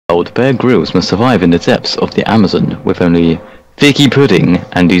Bear Grylls must survive in the depths of the Amazon with only Figgy Pudding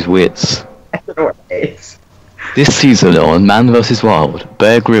and his wits. I don't know what it is. This season on Man vs. Wild,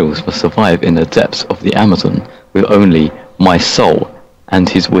 Bear Grylls must survive in the depths of the Amazon with only my soul and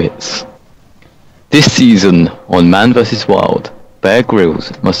his wits. This season on Man vs. Wild, Bear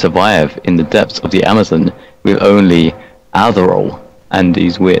Grylls must survive in the depths of the Amazon with only Adderall and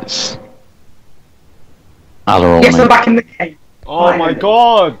his wits. Adderall, Yes, mate. I'm back in the game. Oh my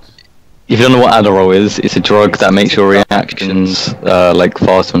god! If you don't know what Adderall is, it's a drug that makes your reactions like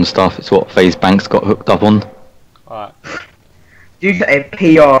faster and stuff. It's what FaZe Banks got hooked up on. Alright. Due to a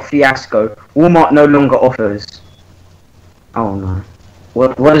PR fiasco, Walmart no longer offers. Oh no.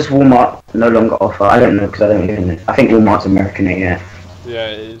 What does Walmart no longer offer? I don't know because I don't even know. I think Walmart's American, yeah. Yeah,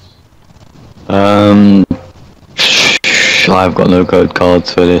 it is. I've got no code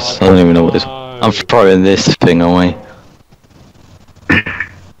cards for this. I don't even know what this. I'm throwing this thing away.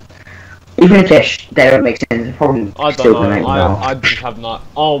 Even if they don't make sense, it's probably I still don't gonna make know. well. I just have not.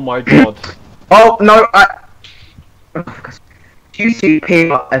 Oh my god. Oh no! Due to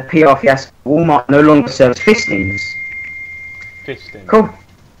a PR fiasco, Walmart no longer serves fistings. Fisting. Cool.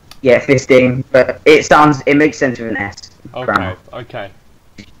 Yeah, fisting, but it makes sense with an S. Okay, Grammar. okay.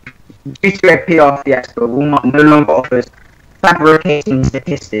 Due to a PR fiasco, Walmart no longer offers fabricating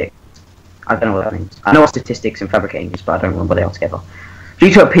statistics. I don't know what that means. I know what statistics and fabricating is, but I don't remember what they are together.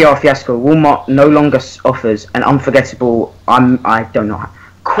 Due to a PR fiasco, Walmart no longer offers an unforgettable. I don't know.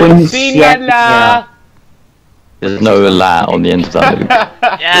 Quinceañera. There's no la on the end of that loop.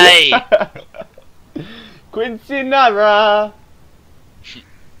 Yay! Quinceañera.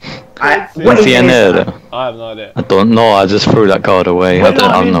 Quinceañera. I have no idea. I don't know. I just threw that card away. I When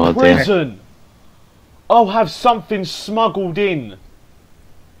don't. I I'm have no in idea. prison, I'll have something smuggled in.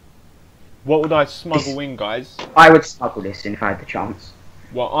 What would I smuggle in, guys? I would smuggle this in if I had the chance.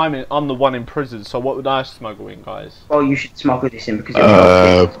 Well, I'm the one in prison, so what would I smuggle in, guys? Well, you should smuggle this in because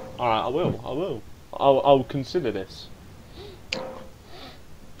Alright, I will. I'll consider this.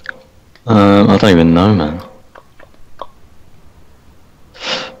 I don't even know, man.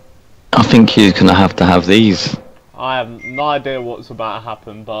 I think he's gonna have to have these. I have no idea what's about to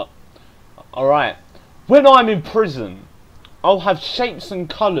happen, but... Alright. When I'm in prison, I'll have shapes and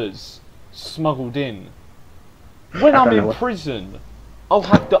colours smuggled in. When I'm in prison, I'll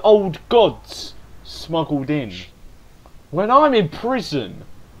have the old gods smuggled in. When I'm in prison,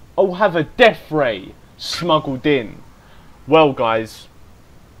 I'll have a death ray smuggled in. Well, guys,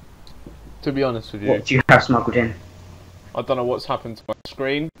 to be honest with you, What do you have smuggled in? I don't know what's happened to my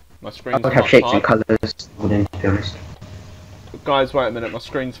screen. My I screen's would have not shapes and fucked. colours smuggled in, to be honest. Guys, wait a minute, my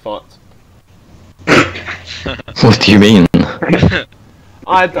screen's fucked. What do you mean?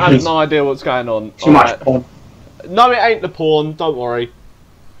 I have no idea what's going on. Too much Alright. porn. No, it ain't the porn, don't worry.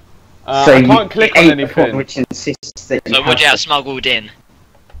 So I can't click on you ate the porn, anything. which insists that you So what do you have smuggled in? Death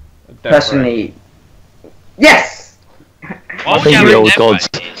ray. personally. Yes! Why would think you have the a old death gods-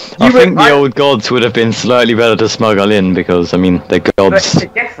 ray? I You think were- the old gods would have been slightly better to smuggle in because I mean they're But gods. it's a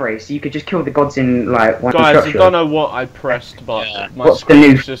death ray, so you could just kill the gods in like one Guys, I structure. don't know what I pressed, but Yeah. my What's the new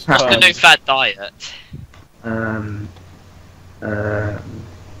screen's just What's What's the new turned. fad diet?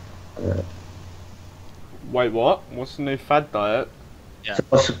 Wait, what? What's the new fad diet? So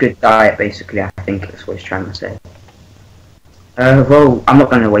what's a good diet, basically? I think that's what he's trying to say. Well, I'm not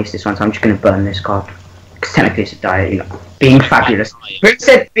going to waste this one, so I'm just going to burn this card. Because technically it's a diet, you know. Being fabulous. Who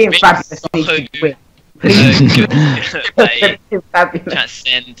said being fabulous needs to win? Hey, Being fabulous.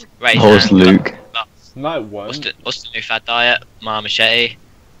 transcend, raise Horse hand. Luke. No, it won't. What's the new fad diet? Ma Machete.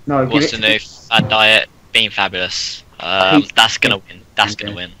 No, give What's it the new fad diet? Being fabulous. That's gonna win. That's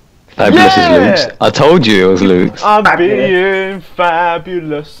gonna win. Fabulous Yeah! is Luke's. I told you it was Luke's. I'm Fabulous. being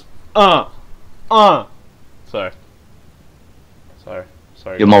fabulous. Sorry.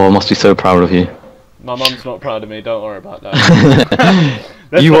 Sorry. Your mother must be so proud of you. My mum's not proud of me, don't worry about that.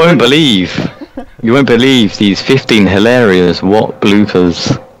 Let's You not won't bring- believe. You won't believe these 15 hilarious what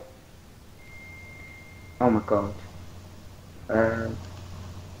bloopers. Oh my god.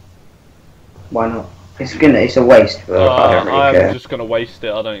 Why not? It's a waste, but I don't really I'm care. just gonna waste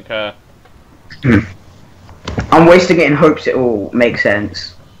it, I don't care. I'm wasting it in hopes it will make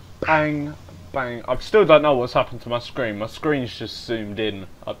sense. Bang, bang. I still don't know what's happened to my screen. My screen's just zoomed in.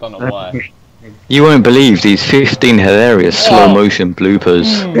 I don't know why. You won't believe these 15 hilarious slow Oh. motion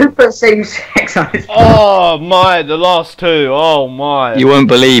bloopers. Who put same sex on his Oh my, the last two. Oh my. You won't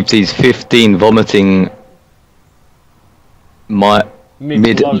believe these 15 vomiting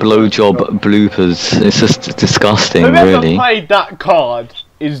mid blowjob bloopers. It's just disgusting, Whoever really. played that card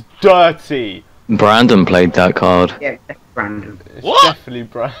is dirty. Brandon played that card. Yeah, Brandon. It's What? definitely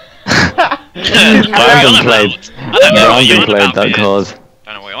Brandon. Brandon played. Brandon played that card.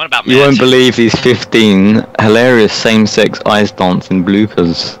 Don't know what you want about You me. won't believe these 15 hilarious same-sex ice dancing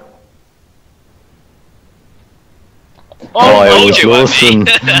bloopers. Oh, it told was you, Lawson.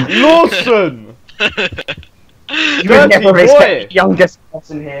 Lawson! You would Dirty never boy. expect the youngest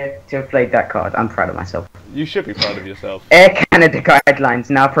person here to have played that card. I'm proud of myself. You should be proud of yourself. Air Canada guidelines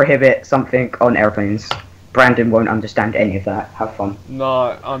now prohibit something on airplanes. Brandon won't understand any of that. Have fun.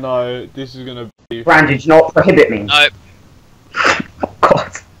 No, I know. This is gonna be. Brandon, do not prohibit me. No, Oh,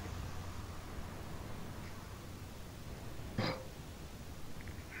 God.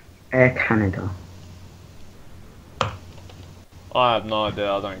 Air Canada. I have no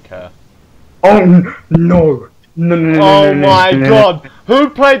idea. I don't care. Oh no! No! No! No! Oh my God! Who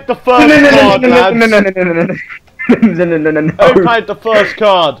played the first card, lads? Who played the first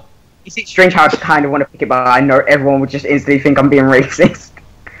card? Is it strange how I kind of want to pick it, but I know everyone would just instantly think I'm being racist.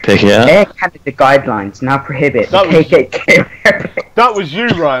 Pick it up. Air Canada guidelines now prohibit That was- KKK. That was you,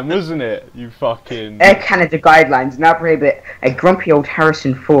 Ryan, wasn't it? You fucking. Air Canada guidelines now prohibit a grumpy old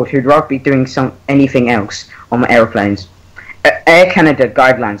Harrison Ford who'd rather be doing anything else on airplanes. Air Canada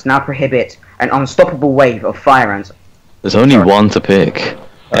guidelines now prohibit an unstoppable wave of fire ants. There's only one to pick.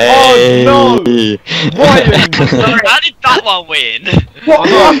 Oh, no! Hey. Ryan! how did that one win? What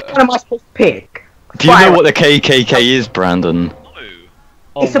I'm one am I supposed to pick? Do you know what the KKK is, Brandon? No.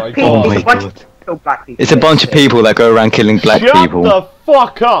 Oh It's a my pig. Oh God. my It's a bunch God. of kill black people. It's a bunch of people that go around killing black Shut people. the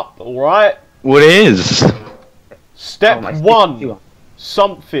fuck up, alright? What is? Step Oh, my 1,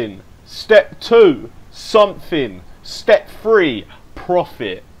 something. Step 2, something. Step 3,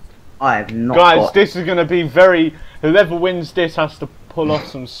 profit. I have not Guys, got. this is gonna be very. Whoever wins this has to pull off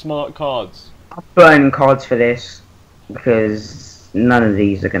some smart cards. I'm burning cards for this because none of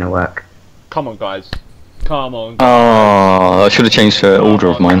these are gonna work. Come on, guys. Come on. Oh, I should have changed the order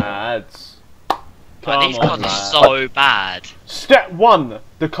of mine. Lads. Like, Come these on, cards lads. are so bad. Step 1,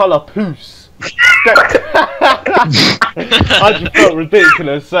 the colour poos. Step. I just felt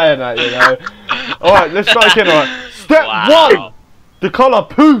ridiculous saying that, you know. Alright, let's start again, alright. Step Wow. 1, the colour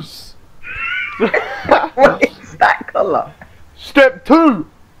poos. What is that colour? Step 2,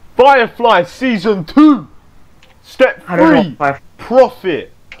 Firefly Season 2. Step I don't know 3, if I've.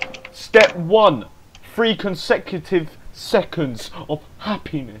 profit. Step 1, 3 consecutive seconds of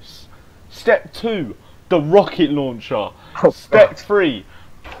happiness. Step 2, the rocket launcher. Oh, Step God. 3,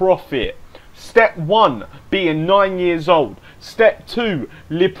 profit. Step 1, being 9 years old. Step 2,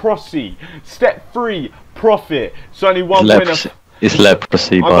 leprosy. Step 3, profit. It's only one winner. Leprosy. It's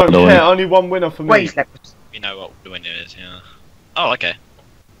leprosy, I by don't the care, way. only one winner for me. Wait, We know what the winner is, yeah. Oh, okay.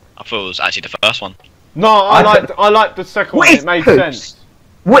 I thought it was actually the first one. No, I liked the second What one, is it made poops? sense.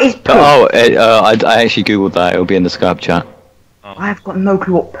 what is poos? Oh, I actually googled that. It'll be in the Skype chat. I have got no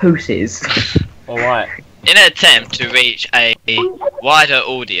clue what poos is. Alright. In an attempt to reach a wider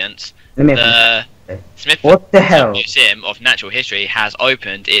audience, Let me have the Smith What the hell? Museum of Natural History has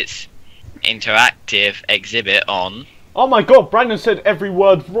opened its interactive exhibit on. Oh my god, Brandon said every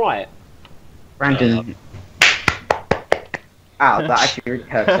word right. Brandon. Ow, that actually really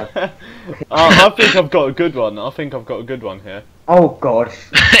hurts. I think I've got a good one. I think I've got a good one here. Oh god.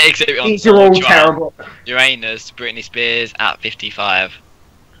 exhibit on These are all Donald Trump, terrible. Uranus, Britney Spears at 55.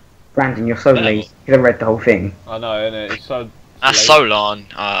 Brandon, you're so lazy. You could have read the whole thing. I know, innit? It's so. That's late. so long.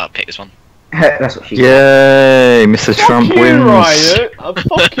 Pick this one. That's what she said. Yay! Mr. Fuck Trump you, wins. Riot!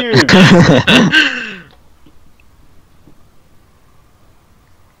 Fuck you!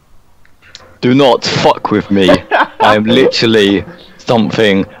 Do not fuck with me. I am literally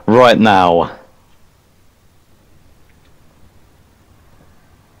something right now.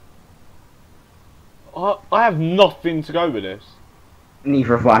 I have nothing to go with this.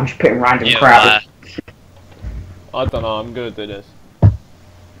 Neither of them. I'm just putting random Yeah, crap. I don't know, I'm gonna do this.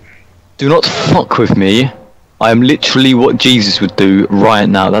 Do not fuck with me. I am literally what Jesus would do right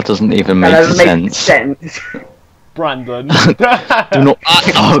now. That doesn't even make That doesn't make sense. sense. Brandon. Do not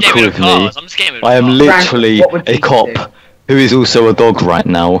I'm fuck just getting rid of with me. cars. I'm just getting rid of I am cars. literally what would a you cop do? who is also a dog right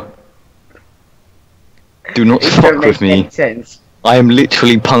now. Do not It fuck don't with make any me. sense. I am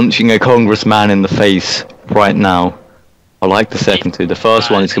literally punching a congressman in the face right now. I like the second two. The first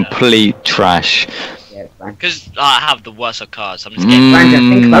one is complete trash. Yeah, Brandon. Because I have the worst of cars. I'm just getting. Brandon,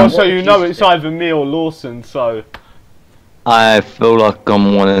 think about Also, what you you know said. it's either me or Lawson, so. I feel like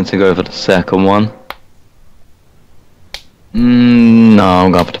I'm wanting to go for the second one. No,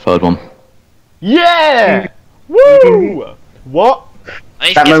 I'm going for the third one. Yeah! Woo! What? I need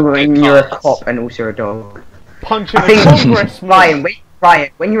to That get moment when good you're a cars. cop and also a dog. Punching I a think congressman. Ryan,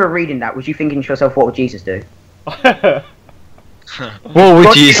 when you were reading that, was you thinking to yourself, what would Jesus do? What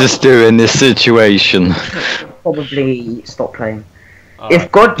would Jesus do in this situation? Probably stop playing. Alright.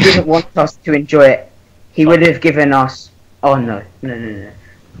 If God didn't want us to enjoy it, He would have given us. Oh no, no, no,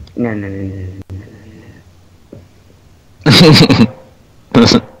 no, no, no, no, no, no,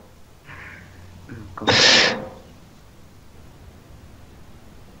 no. Oh, God.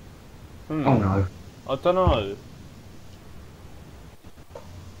 Oh no. I don't know.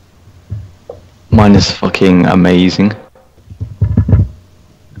 Mine is fucking amazing.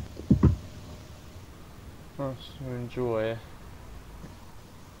 Let's enjoy.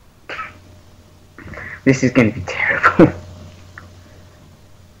 This is going to be terrible.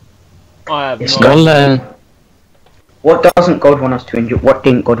 I have It's no. Scotland. What doesn't God want us to enjoy? What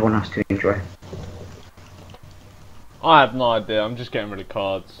didn't God want us to enjoy? I have no idea. I'm just getting rid of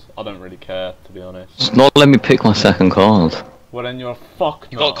cards. I don't really care, to be honest. It's not let me pick my second card. Well, then you're a fuck.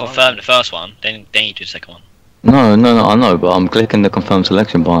 You got to confirm the first one, then you do the second one. No, I know, but I'm clicking the confirm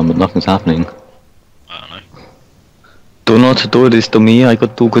selection button, but nothing's happening. I don't know. Do not do this to me, I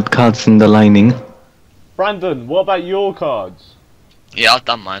got 2 good cards in the lining. Brandon, what about your cards? Yeah, I've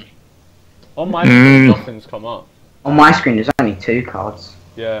done mine. On my screen, Mm. nothing's come up. On my screen, there's only 2 cards.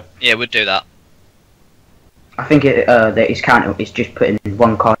 Yeah. Yeah, we'd do that. I think that it's counting. It's just putting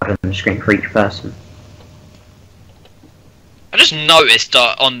 1 card on the screen for each person. I just noticed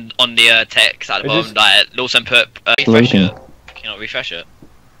on the text at the It bottom just- that Lawson put refresh Loading. it. Can you not refresh it?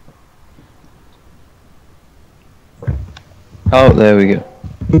 Oh, there we go.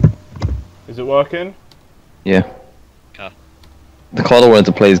 Is it working? Yeah. Okay. The card I wanted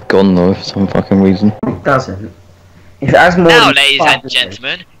to play is gone though, for some fucking reason. It doesn't. If it has more Now, than ladies 5 and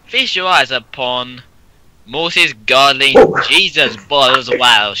gentlemen, feast your eyes upon Moses guarding Oh. Jesus' balls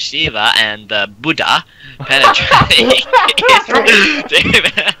while Shiva and Buddha penetrating his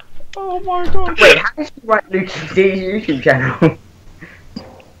Oh my god. Wait, how did you write Luke's YouTube channel?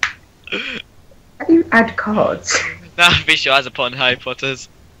 How do you add cards? Now, feast your eyes upon Harry Potter's.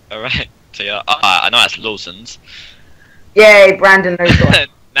 Alright, so yeah, I know that's Lawson's. Yay, Brandon knows what.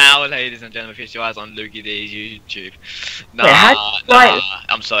 Now, ladies and gentlemen, feast your eyes on Lukey D's YouTube. Nah, Wait, how do you write it?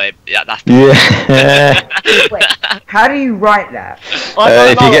 I'm sorry. Yeah, that's. Yeah. Wait, how do you write that? I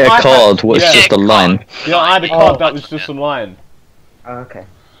don't If you know, get I a had- card, what's yeah. just a line? Yeah, I had a Oh. card that was just a line. Oh, okay.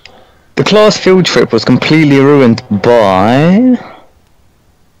 The class field trip was completely ruined by...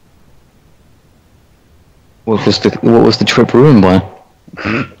 What was the trip ruined by?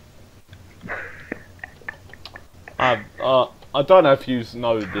 I don't know if you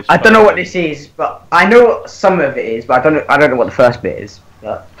know this. I don't know what this is, but I know what some of it is, but I don't know what the first bit is.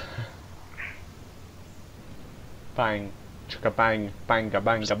 But Bang, chicka bang, banga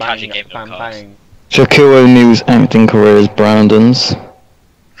banga Just bang, casual game of bang cards. bang. Shaquille O'Neal's acting career is Brandon's.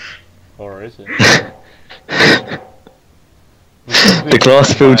 Or is it? The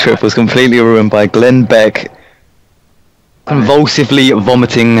class field trip was completely ruined by Glenn Beck convulsively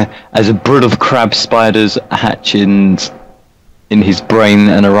vomiting as a brood of crab spiders hatch in his brain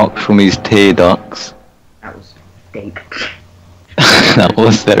and erupt from his tear ducts. that was deep. That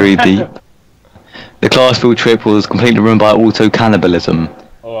was very deep. The class field trip was completely ruined by auto-cannibalism.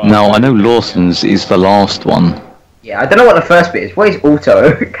 Oh, Now, I know Lawson's is the last one. Yeah, I don't know what the first bit is. What is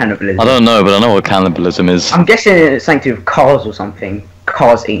auto cannibalism? I don't know, but I know what cannibalism is. I'm guessing it's something to do with cars or something.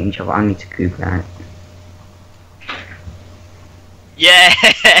 Cars eating each other. I need to Google that. Yeah.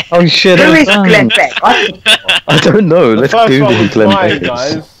 Oh shit, Who is I Glenn Beck? I I don't know, The let's first Google one who was Glenn mine, Beck is.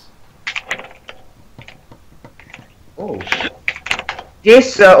 guys. Oh. Dear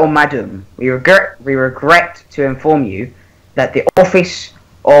Sir or Madam, we regret to inform you that the office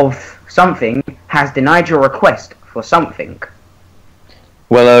of something has denied your request for something.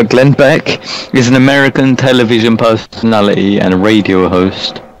 Well, Glenn Beck is an American television personality and a radio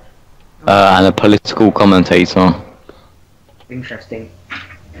host, and a political commentator. Interesting.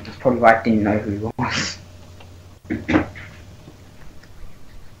 That's probably why I didn't know who he was.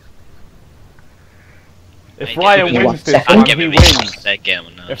 If Mate, Ryan give me wins this second. round, Get he me wins. They're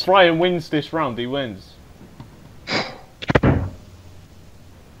getting on If Ryan wins this round, he wins.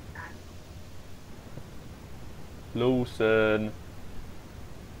 Lawson.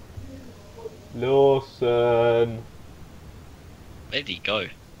 Lawson. Where did he go?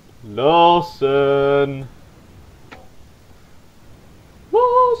 Lawson.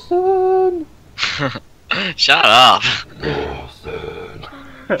 Lawson. Shut up.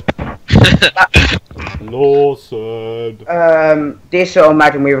 Lawson. Dear Sir or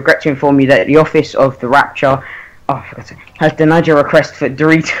Madam, we regret to inform you that the office of the Rapture, I forgot to say, has denied your request for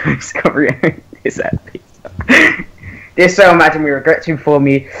Doritos covering this pizza. Dear Sir or Madam, we regret to inform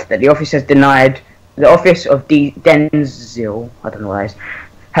you that the office has denied The office of Denzil, I don't know what that is,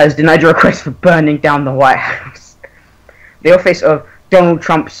 has denied your request for burning down the White House. The office of Donald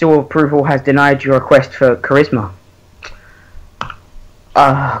Trump seal of approval has denied your request for charisma.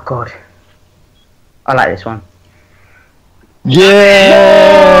 Oh god, I like this one.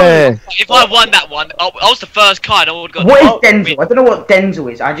 Yeah! If I won that one, I was the first card. I would have got. What is Denzel? I don't know what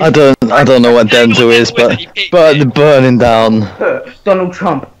Denzel is. I don't know what Denzel is, but the burning down. Donald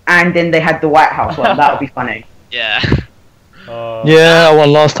Trump, and then they had the White House one. That would be funny. Yeah. Yeah, I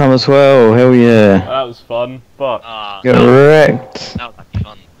won last time as well. Hell yeah! That was fun, but Correct. That would be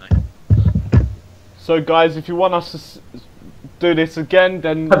fun. Though. so guys, if you want us to do this again,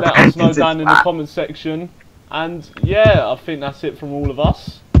 then let us know down in the comment section. And yeah, I think that's it from all of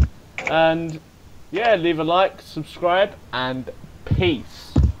us. And yeah, leave a like, subscribe, and peace.